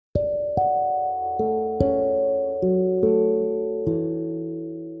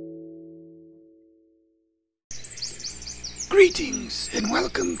and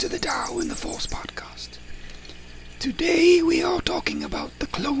welcome to the Tao in the Force podcast. Today we are talking about the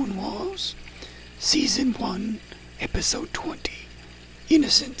Clone Wars, Season 1, Episode 20,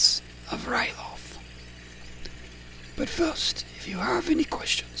 Innocence of Ryloth. But first, if you have any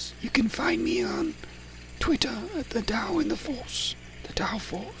questions, you can find me on Twitter at the Tao in the Force, the Tao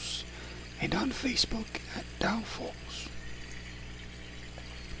Force, and on Facebook at Tao Force.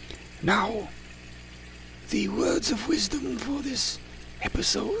 Now, the words of wisdom for this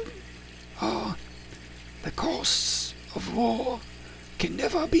episode are: the costs of war can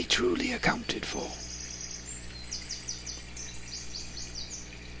never be truly accounted for.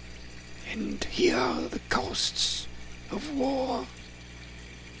 And here are the costs of war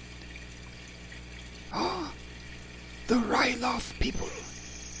are the ryloth people.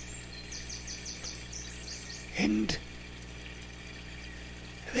 And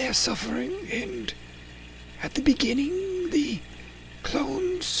their suffering, and at the beginning, the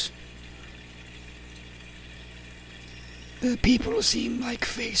clones, the people seem like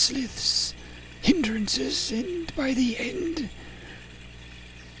faceless hindrances, and by the end,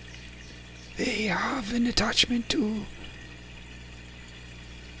 they have an attachment to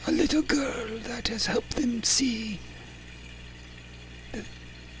a little girl that has helped them see that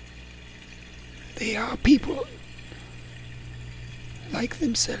they are people like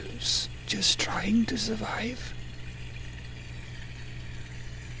themselves, just trying to survive.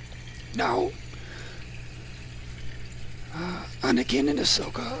 Now, Anakin and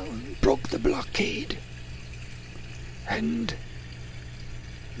Ahsoka broke the blockade, and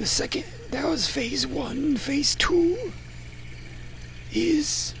that was phase 1. Phase 2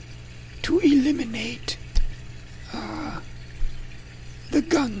 is to eliminate the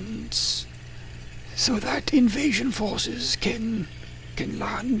guns so that invasion forces can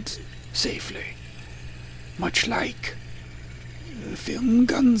land safely, much like the film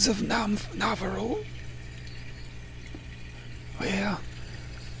Guns of Navarro, where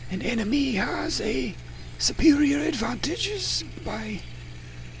an enemy has a superior advantages by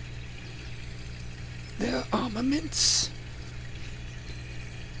their armaments,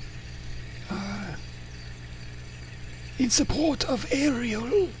 in support of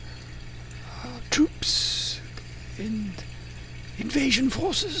aerial troops and invasion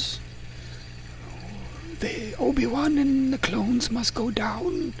forces. The Obi-Wan and the clones must go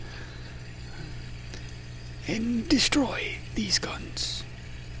down and destroy these guns.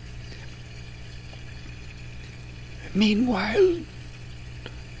 Meanwhile,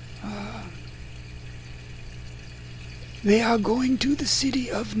 they are going to the city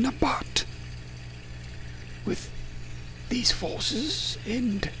of Nabat with these forces,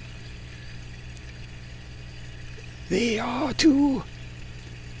 and they are to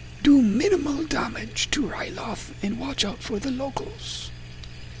do minimal damage to Ryloth and watch out for the locals.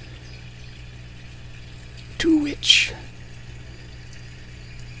 To which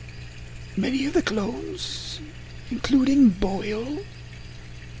many of the clones, including Boyle,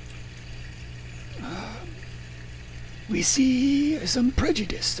 we see some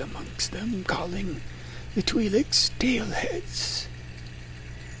prejudice amongst them, calling the Twi'leks tailheads,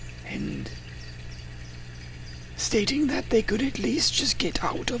 and stating that they could at least just get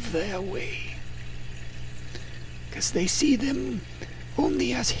out of their way, because they see them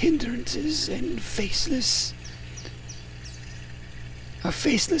only as hindrances and a faceless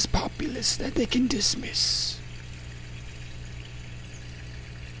populace that they can dismiss.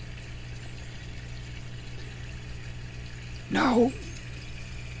 Now,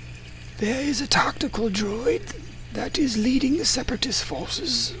 there is a tactical droid that is leading the separatist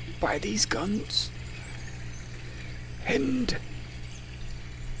forces by these guns, and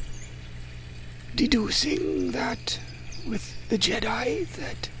deducing that with the Jedi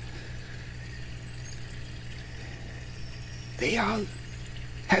that they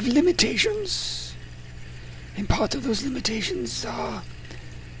have limitations, and part of those limitations are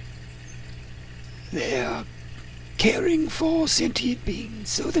their caring for sentient beings.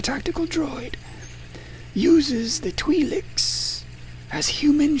 So the tactical droid uses the Twi'leks as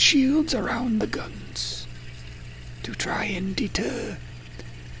human shields around the guns to try and deter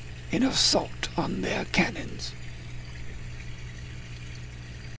an assault on their cannons.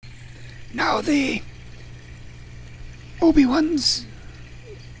 Now the Obi-Wan's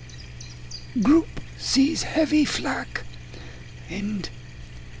group sees heavy flak and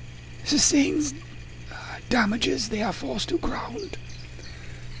sustains damages. They are forced to ground,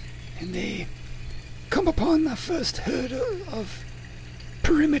 and they come upon the first hurdle of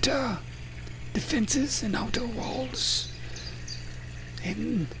perimeter defenses and outer walls,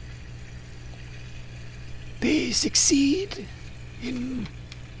 and they succeed in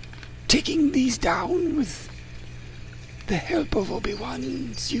taking these down with the help of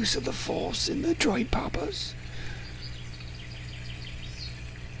Obi-Wan's use of the Force and the droid poppers.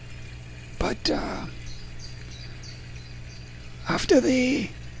 But after the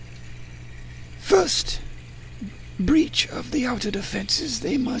first breach of the outer defenses,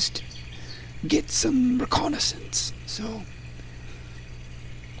 they must get some reconnaissance. So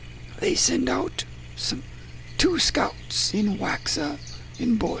they send out two scouts in Waxer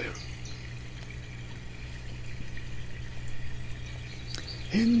and Boyle.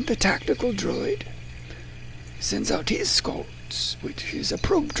 And the tactical droid sends out his scouts, which is a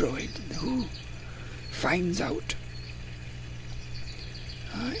probe droid who finds out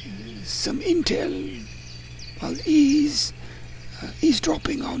some intel while he's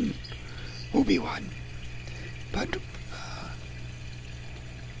dropping on Obi-Wan. But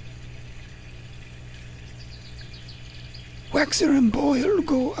Waxer and Boyle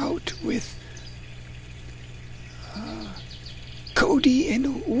go out with Cody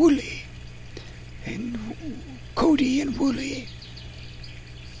and Wooly. And Cody and Wooly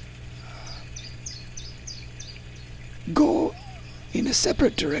go in a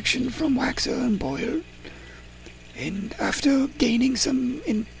separate direction from Waxer and Boyle, and after gaining some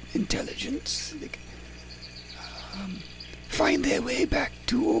intelligence, they find their way back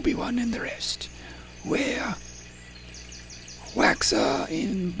to Obi-Wan and the rest, where Waxer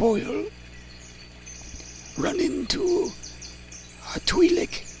and Boyle run into a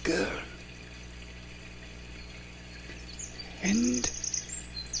Twi'lek girl. And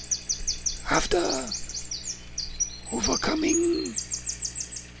after overcoming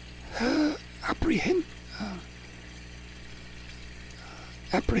her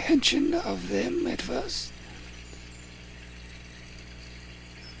apprehension of them at first,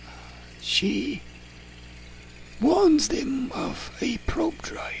 she warns them of a probe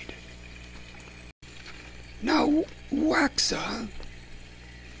droid. Now, Waxer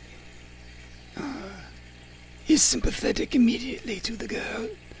is sympathetic immediately to the girl,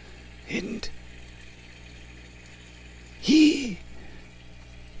 and he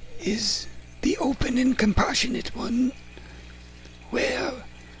is the open and compassionate one, where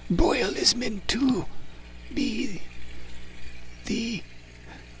Boyle is meant to be the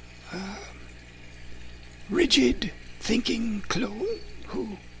rigid thinking clone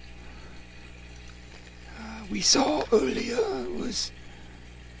who we saw earlier was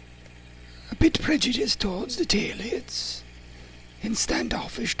a bit prejudiced towards the tailheads and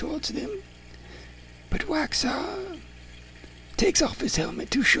standoffish towards them. But Waxer takes off his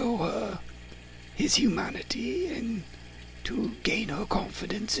helmet to show her his humanity and to gain her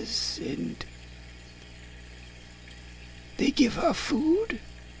confidences, and they give her food.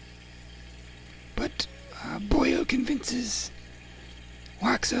 But Boyle convinces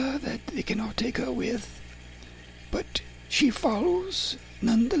Waxer that they cannot take her with, but she follows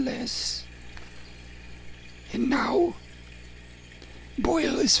nonetheless. And now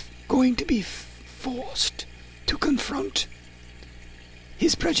Boyle is going to be forced to confront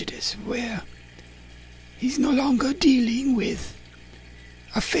his prejudice, where he's no longer dealing with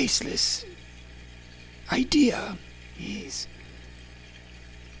a faceless idea. He's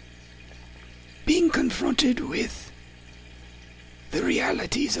being confronted with the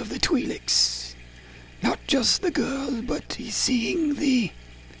realities of the Twi'leks. Not just the girl, but he's seeing the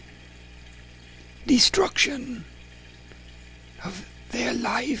destruction of their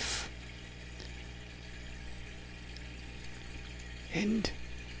life. And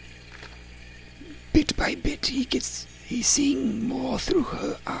bit by bit he's seeing more through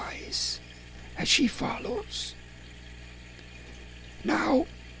her eyes as she follows. Now,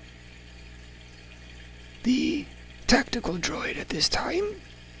 the tactical droid at this time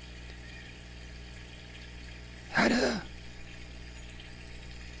had a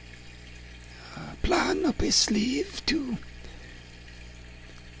plan up his sleeve to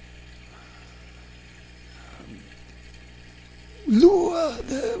lure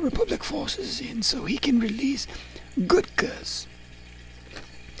the Republic forces in so he can release Gutkas.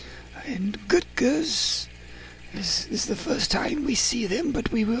 And Gutkas is the first time we see them, but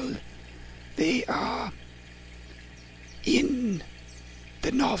they are in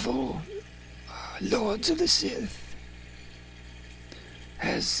the novel Lords of the Sith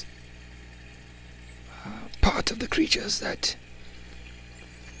as part of the creatures that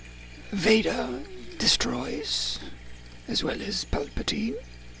Vader destroys, as well as Palpatine.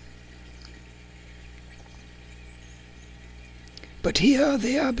 But here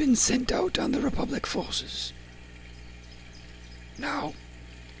they have been sent out on the Republic forces. Now,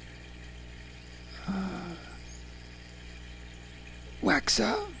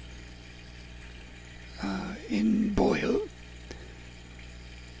 Waxer and Boyle,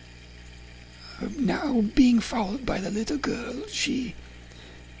 now being followed by the little girl, she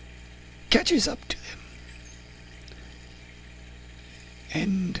catches up to them.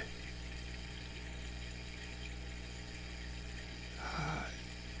 And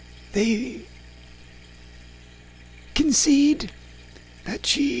they concede that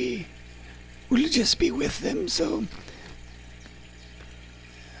she will just be with them, so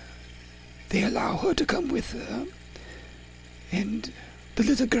they allow her to come with her. And the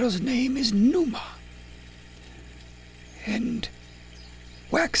little girl's name is Numa. And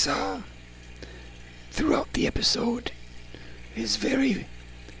Waxer, throughout the episode, is very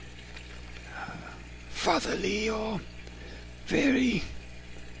fatherly, or very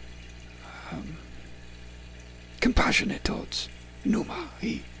compassionate towards Numa.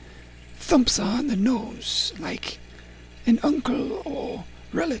 He thumps her on the nose like an uncle or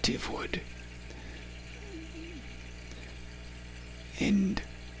relative would. And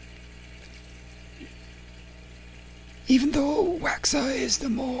even though Waxer is the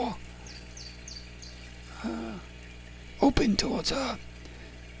more open towards her,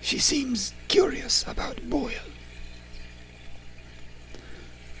 she seems curious about Boyle.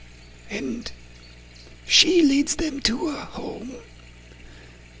 And she leads them to a home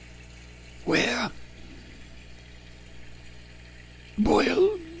where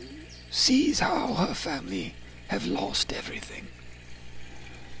Boyle sees how her family have lost everything.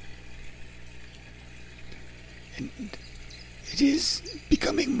 And it is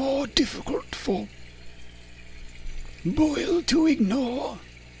becoming more difficult for Boyle to ignore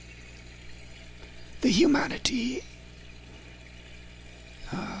the humanity,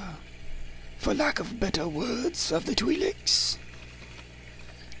 for lack of better words, of the Twi'leks.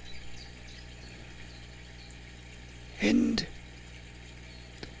 And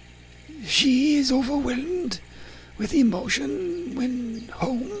she is overwhelmed with emotion when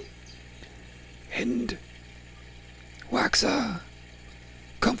home, and Waxer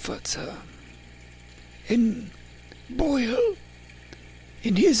comforts her. And Boyle,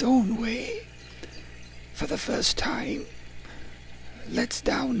 in his own way, for the first time, lets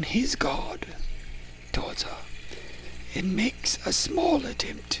down his guard towards her and makes a small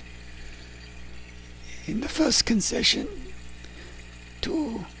attempt in the first concession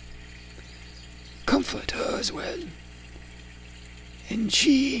to comfort her as well. And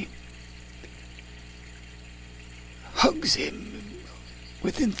she hugs him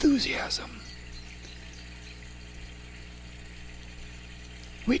with enthusiasm,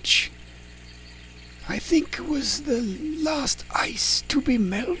 which I think was the last ice to be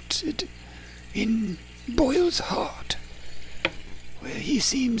melted in Boyle's heart, where he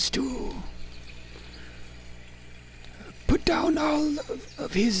seems to put down all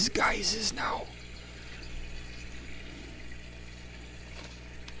of his guises now.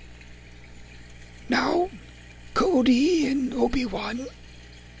 Now, Cody and Obi-Wan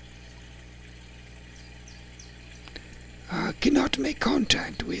cannot make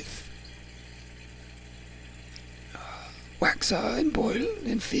contact with Waxer and Boyle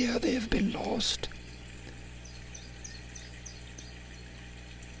in fear they have been lost.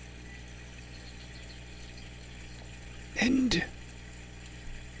 And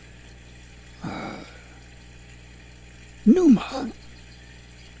Numa,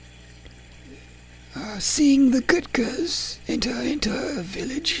 seeing the Gutkas enter into her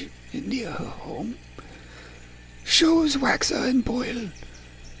village near her home, shows Waxer and Boyle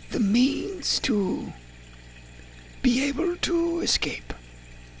the means to be able to escape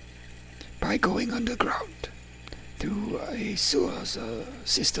by going underground through a sewer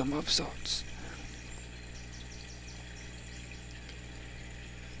system of sorts.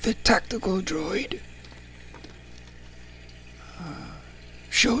 The tactical droid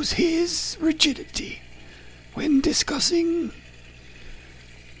shows his rigidity when discussing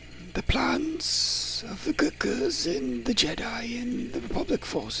the plans of the Gurkhas and the Jedi and the Republic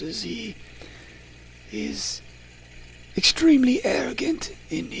forces. He is extremely arrogant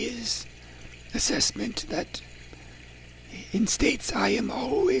in his assessment that instates I am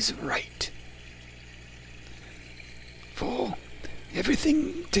always right. For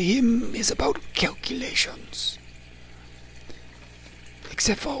everything to him is about calculations.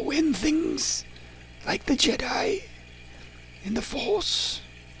 Except for when things like the Jedi and the Force,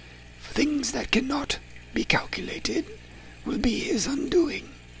 things that cannot be calculated, will be his undoing.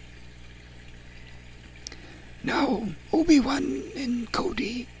 Now, Obi-Wan and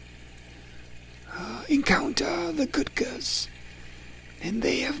Cody encounter the Gutkas, and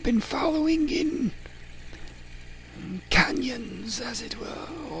they have been following in canyons, as it were,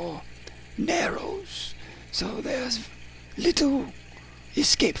 or narrows, so there's little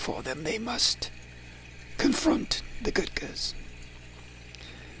escape for them. They must confront the Gutkas.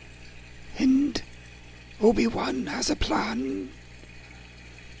 And Obi-Wan has a plan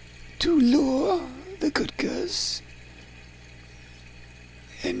to lure the Gutkas,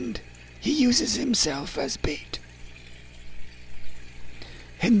 and he uses himself as bait.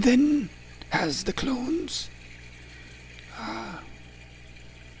 And then has the clones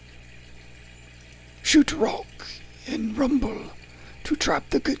shoot rock and rumble to trap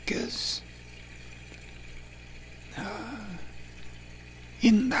the Gutkas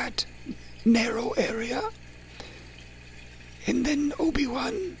in that narrow area. And then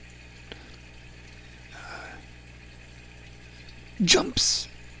Obi-Wan jumps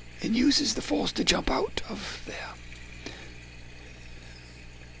and uses the Force to jump out of there.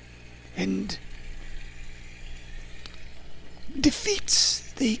 And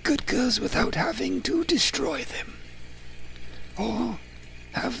defeats the Gutkas without having to destroy them, or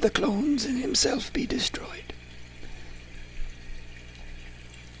have the clones and himself be destroyed.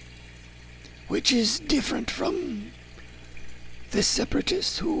 Which is different from the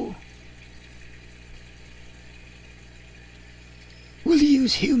Separatists, who will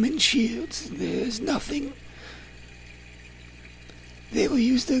use human shields. There's nothing. They will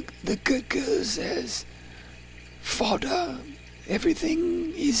use the Gutkas as fodder.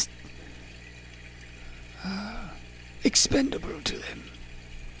 Everything is expendable to them.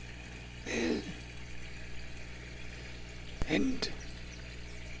 And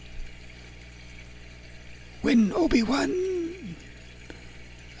when Obi-Wan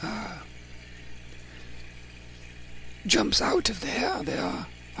jumps out of there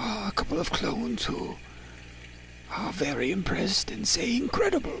are a couple of clones who are very impressed and say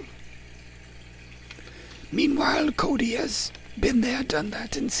incredible. Meanwhile, Cody has been there, done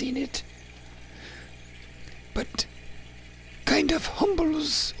that, and seen it, but kind of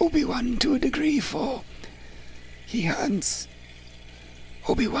humbles Obi-Wan to a degree, for he hands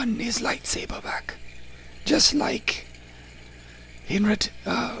Obi-Wan his lightsaber back, just like in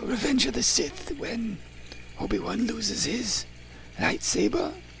Revenge of the Sith, when Obi-Wan loses his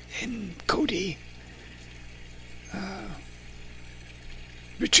lightsaber and Cody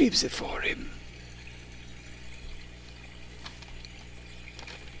retrieves it for him.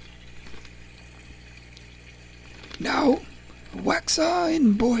 Now, Waxer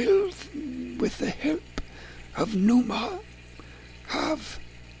and Boyle, with the help of Numa, have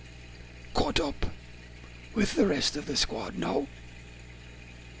caught up with the rest of the squad now.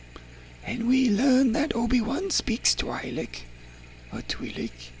 And we learn that Obi-Wan speaks Twi'lek, or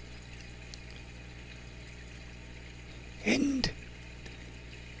Twi'lek. And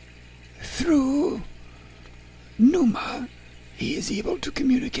through Numa, he is able to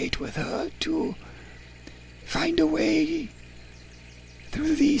communicate with her to find a way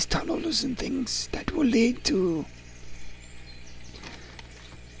through these tunnels and things that will lead to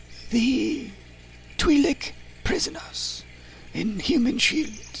the Twi'lek prisoners in human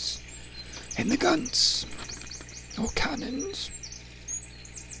shields and the guns or cannons.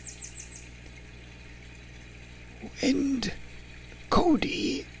 And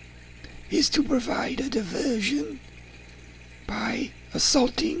Cody is to provide a diversion by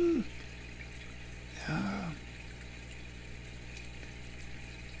assaulting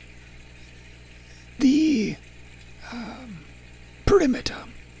the perimeter.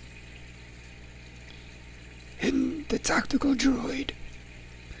 And the tactical droid,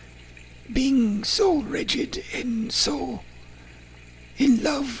 being so rigid and so in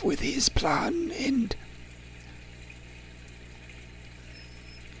love with his plan, and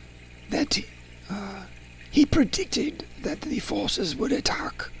that he predicted that the forces would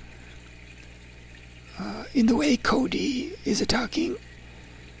attack in the way Cody is attacking,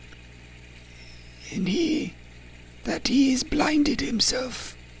 and he has blinded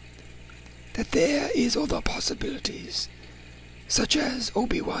himself that there is other possibilities, such as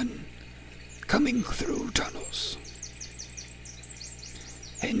Obi-Wan coming through tunnels.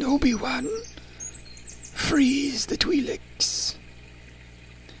 And Obi-Wan frees the Twi'leks,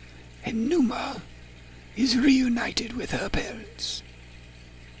 and Numa is reunited with her parents.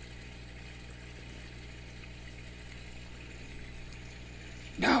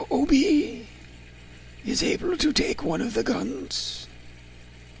 Now Obi is able to take one of the guns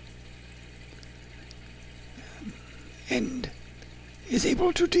and is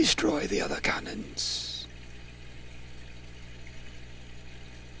able to destroy the other cannons.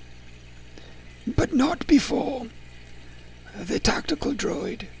 But not before the tactical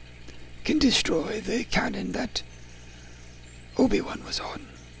droid can destroy the cannon that Obi-Wan was on.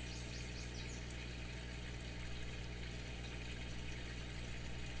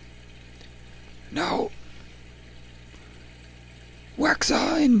 Now,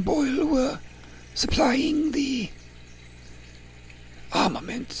 Waxer and Boyle were supplying the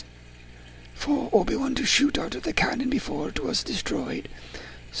armament for Obi-Wan to shoot out of the cannon before it was destroyed.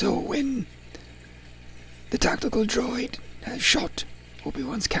 So when the tactical droid has shot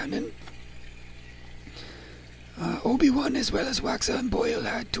Obi-Wan's cannon, Obi-Wan as well as Waxer and Boyle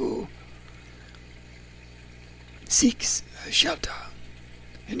had to seek shelter.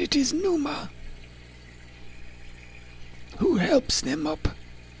 And it is Numa who helps them up.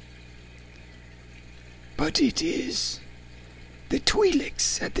 But it is the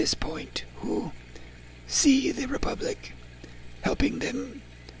Twi'leks at this point who see the Republic helping them,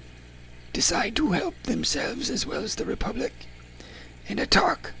 decide to help themselves as well as the Republic, and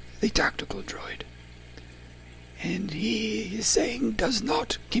attack the tactical droid. And he is saying does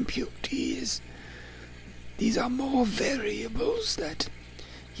not compute. These are more variables that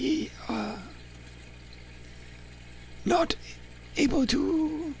he not able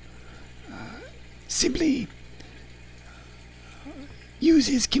to simply use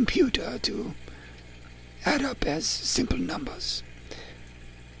his computer to add up as simple numbers.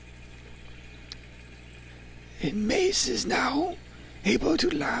 And Mace is now able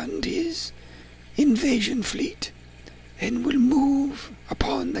to land his invasion fleet and will move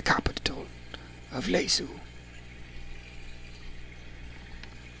upon the capital of Lesu.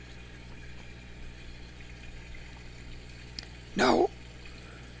 Now,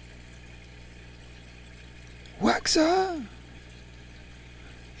 Waxer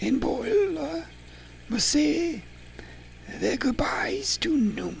and Boyle must say their goodbyes to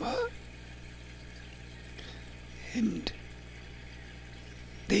Numa, and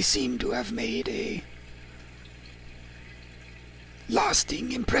they seem to have made a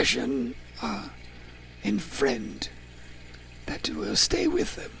lasting impression and friend that will stay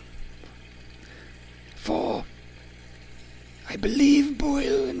with them. For I believe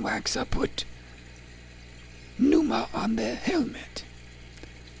Boyle and Waxer put Numa on their helmet.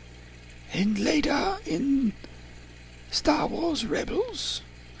 And later in Star Wars Rebels,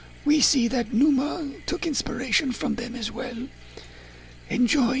 we see that Numa took inspiration from them as well and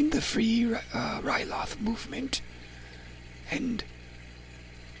joined the Free ryloth movement and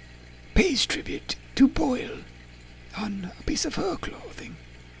pays tribute to Boyle on a piece of her clothing.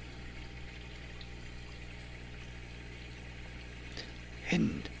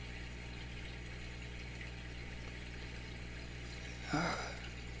 And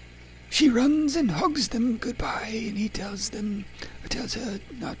she runs and hugs them goodbye, and he tells her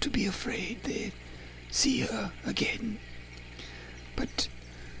not to be afraid. They see her again. But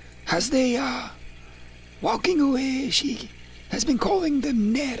as they are walking away, she has been calling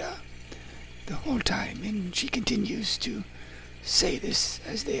them Nera the whole time, and she continues to say this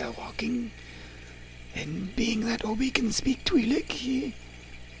as they are walking. And being that Obi can speak Twi'lek,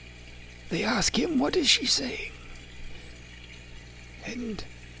 they ask him, what is she saying? And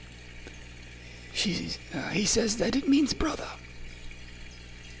he says that it means brother.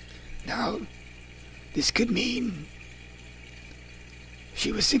 Now, this could mean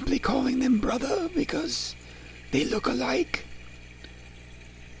she was simply calling them brother because they look alike.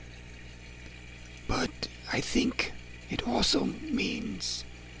 But I think it also means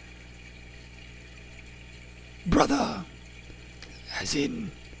brother, as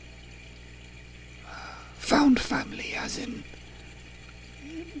in found family, as in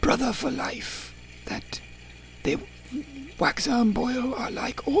brother for life, that they, Waxer and Boyle, are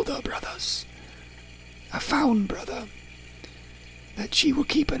like older brothers, a found brother that she will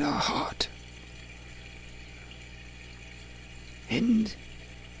keep in her heart, and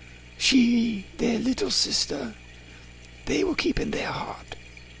she, their little sister, they will keep in their heart,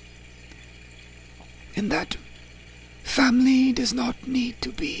 and that family does not need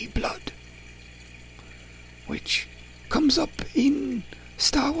to be blood, which comes up in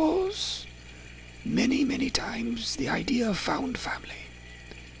Star Wars many, many times, the idea of found family.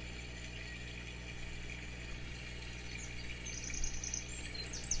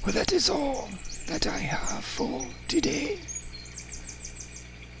 Well, that is all that I have for today,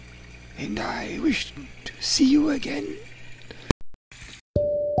 and I wish to see you again